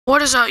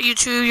What is up,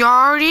 YouTube? You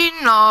already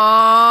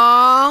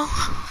know.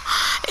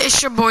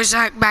 It's your boy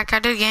Zach back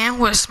at it again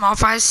with Small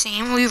Fries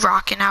Team. We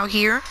rocking out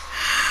here.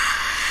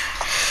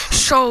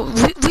 So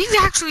we've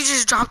actually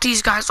just dropped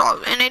these guys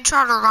off, and they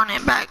try to run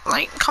it back.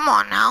 Like, come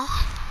on now.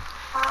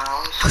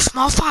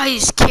 Small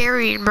Fries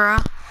carried,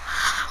 bruh.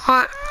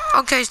 What?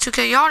 Okay, it's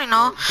 2K. You already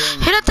know.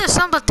 Hit at the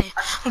sub button.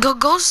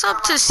 Go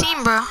sub to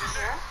Seam, bruh.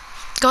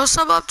 Go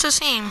sub up to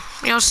Seam.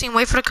 You know, Seam.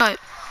 Wait for the cut.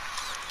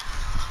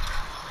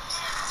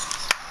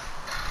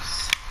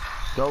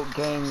 Go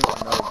gang, no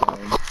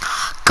gang.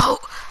 Go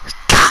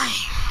gang.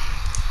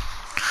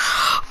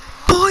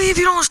 Boy, if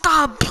you don't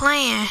stop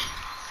playing.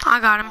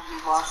 I got him.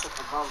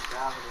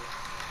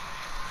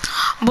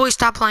 Boy,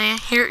 stop playing.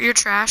 You're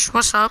trash.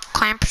 What's up?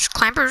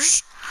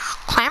 Clampers.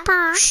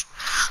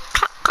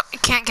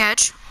 Can't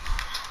catch.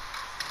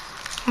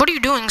 What are you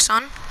doing,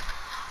 son?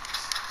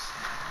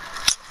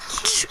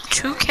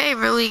 2K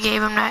really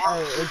gave him that.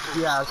 Hey, it's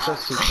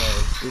just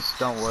 2K. Just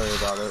don't worry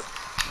about it.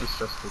 It's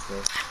just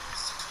 2K.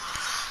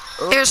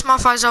 Here, Small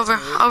Fries over.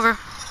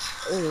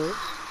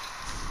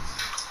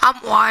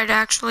 I'm wide,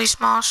 actually,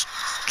 Smalls.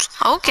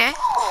 Okay.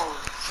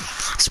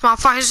 Small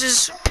Fries,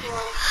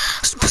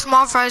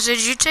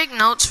 did you take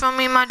notes from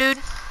me, my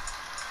dude?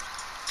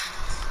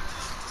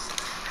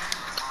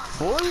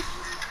 Boy?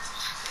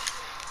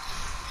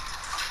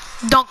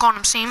 Dunk on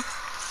him, Seam.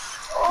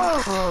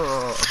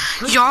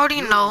 You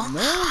already know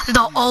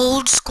the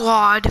old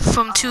squad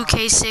from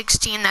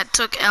 2K16 that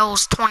took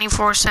L's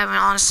 24/7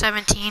 on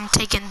 17,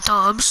 taking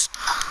dubs.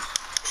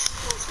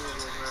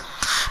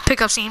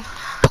 Pick up, Seam.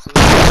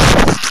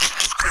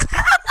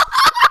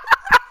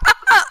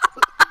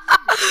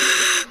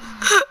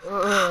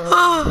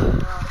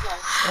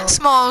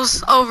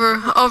 Smalls,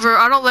 over.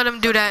 I don't let him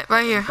do that.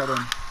 Right here.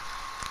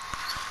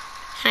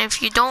 And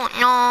if you don't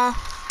know,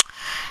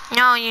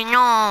 now you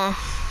know.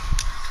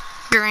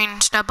 Green,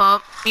 step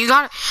up. You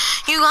gotta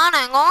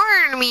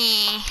guard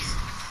me.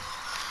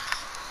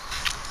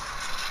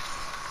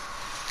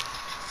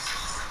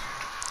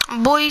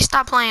 Boy,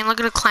 stop playing. Look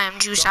at the clam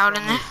juice out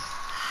in there.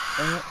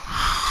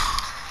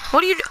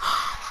 What are you do?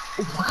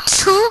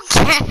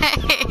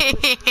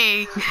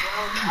 2K.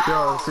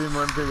 Yo, Seam,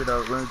 let me take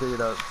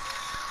it up.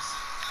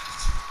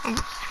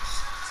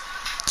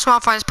 Small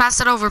Fries, pass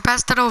that over.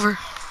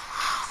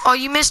 Oh,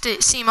 you missed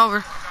it. Seam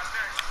over.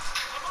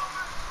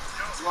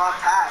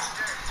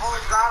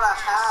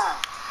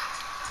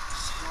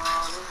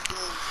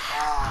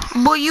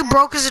 Boy, you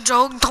broke as a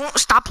joke. Don't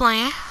stop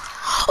playing.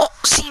 Oh,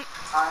 Seam.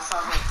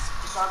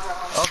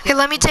 Okay,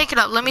 let me take it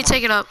up.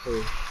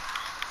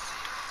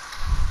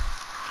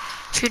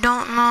 If you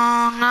don't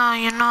know, now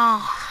you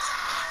know.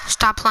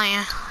 Stop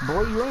playing.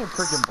 Boy, you ain't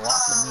freaking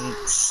blocking me.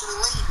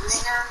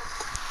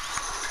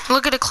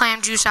 Look at the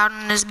clam juice out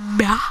in this.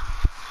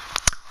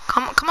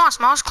 Come on,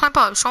 Smalls, clamp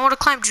up. Show me what a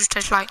clam juice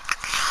tastes like.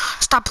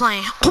 Stop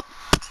playing. Oh,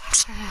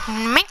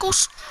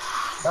 Minkles.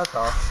 That's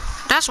all.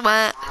 That's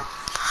wet.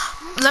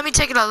 Let me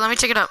take it up.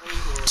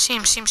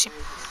 Seam.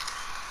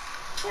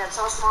 Yeah,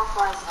 tell Small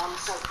Fries,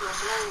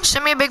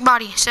 Send me a big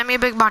body.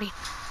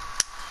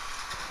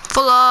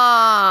 Pull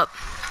up.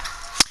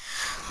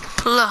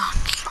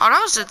 Oh,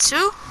 that was a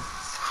 2?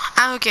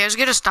 Who cares?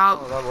 Get a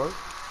stop. Oh, that worked?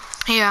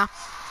 Yeah.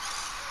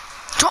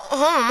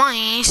 Oh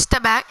my,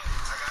 step back.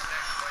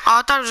 Oh,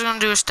 I thought I was gonna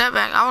do a step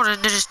back. I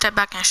would've did a step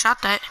back and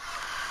shot that.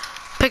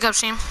 Pick up,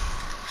 Seam.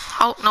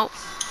 Oh, nope.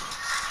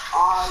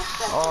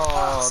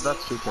 Oh,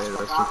 that's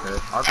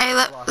 2K. Hey,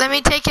 let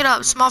me take it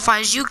up. Small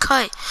Fries, you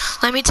cut.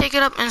 Let me take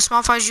it up, and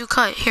Small Fries, you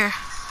cut. Here.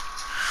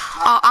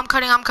 Oh, I'm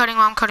cutting.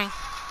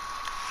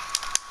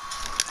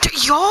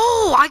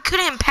 Yo, I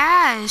couldn't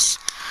pass.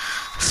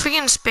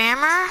 Freaking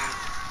spammer.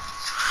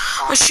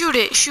 Oh, shoot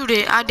it.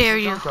 I dare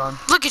you.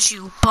 Look at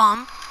you,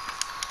 bum.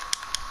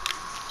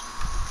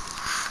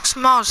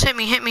 Smalls, hit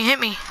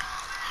me.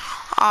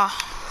 Oh,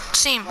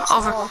 Seam,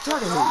 over. Oh, I tried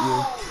to hit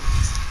you.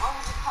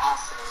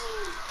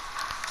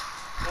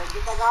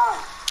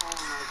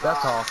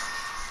 That's all.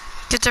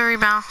 Get the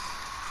rebound.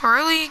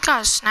 Really? You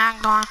got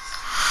snagged on.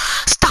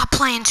 Stop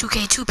playing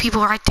 2K. 2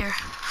 people right there.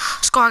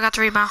 Score, I got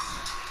the rebound.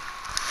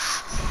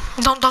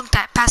 Don't dunk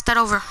that. Pass that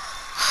over.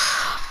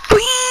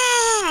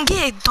 Bing!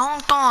 Get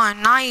dunked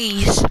on.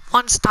 Nice.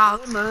 One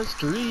stop.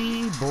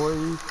 Mystery,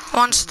 boy.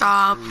 One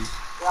stop.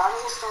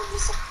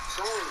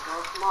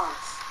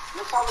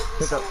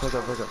 Pick up.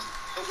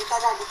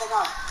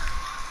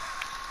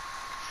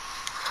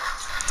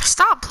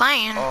 Stop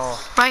playing. Oh.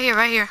 Right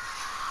here.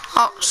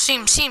 Oh,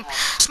 Seam.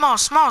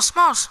 Smalls.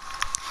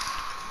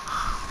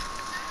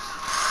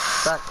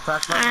 Back.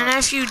 And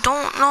if you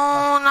don't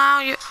know now,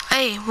 you.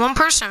 Hey, one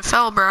person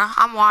fell, bruh.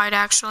 I'm wide,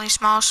 actually,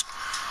 Smalls.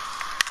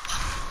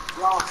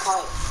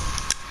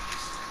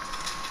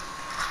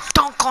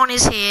 Dunk on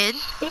his head.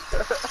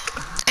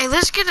 Hey,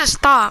 let's get a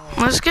stop.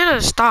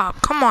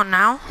 Come on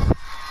now.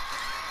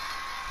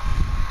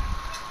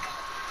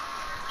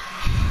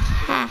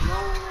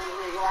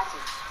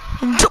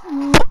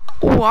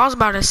 Oh, I was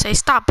about to say,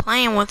 stop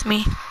playing with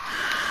me.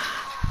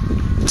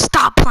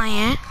 Stop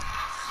playing.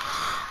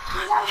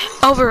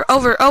 Over.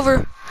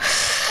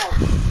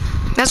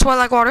 That's why I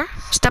like water.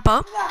 Step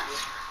up.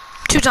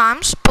 2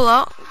 times. Pull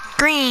out.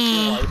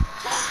 Green.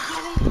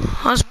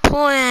 Let's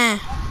pull in.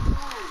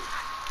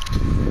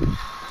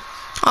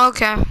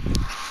 Okay.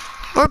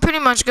 We're pretty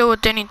much good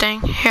with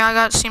anything. Here, I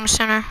got seam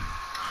center.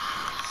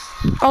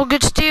 Oh,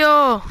 good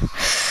steal.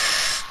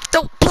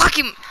 Don't block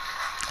him.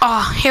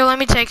 Oh, here, let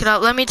me take it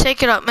up. Let me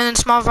take it up. And then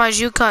small fries,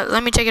 you cut.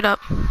 Let me take it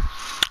up.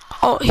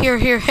 Oh, here,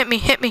 hit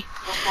me.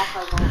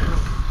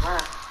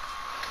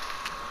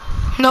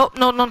 Nope,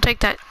 no, don't take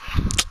that.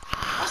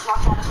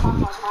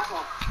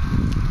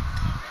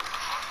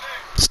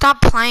 Stop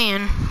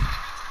playing.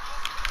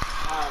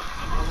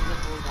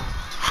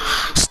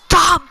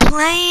 Stop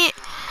playing.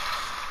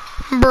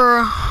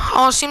 Bruh.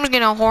 Oh, Seam's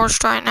getting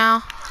horsed right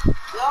now.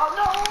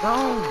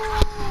 No.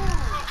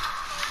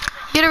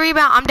 Get a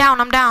rebound. I'm down.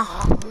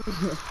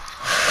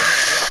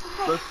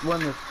 Let's win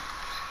this.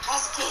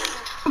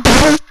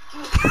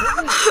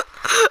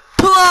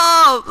 Pull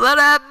up. Let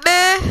that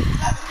be.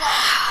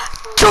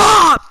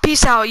 Drop.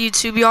 Peace out,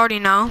 YouTube. You already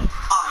know.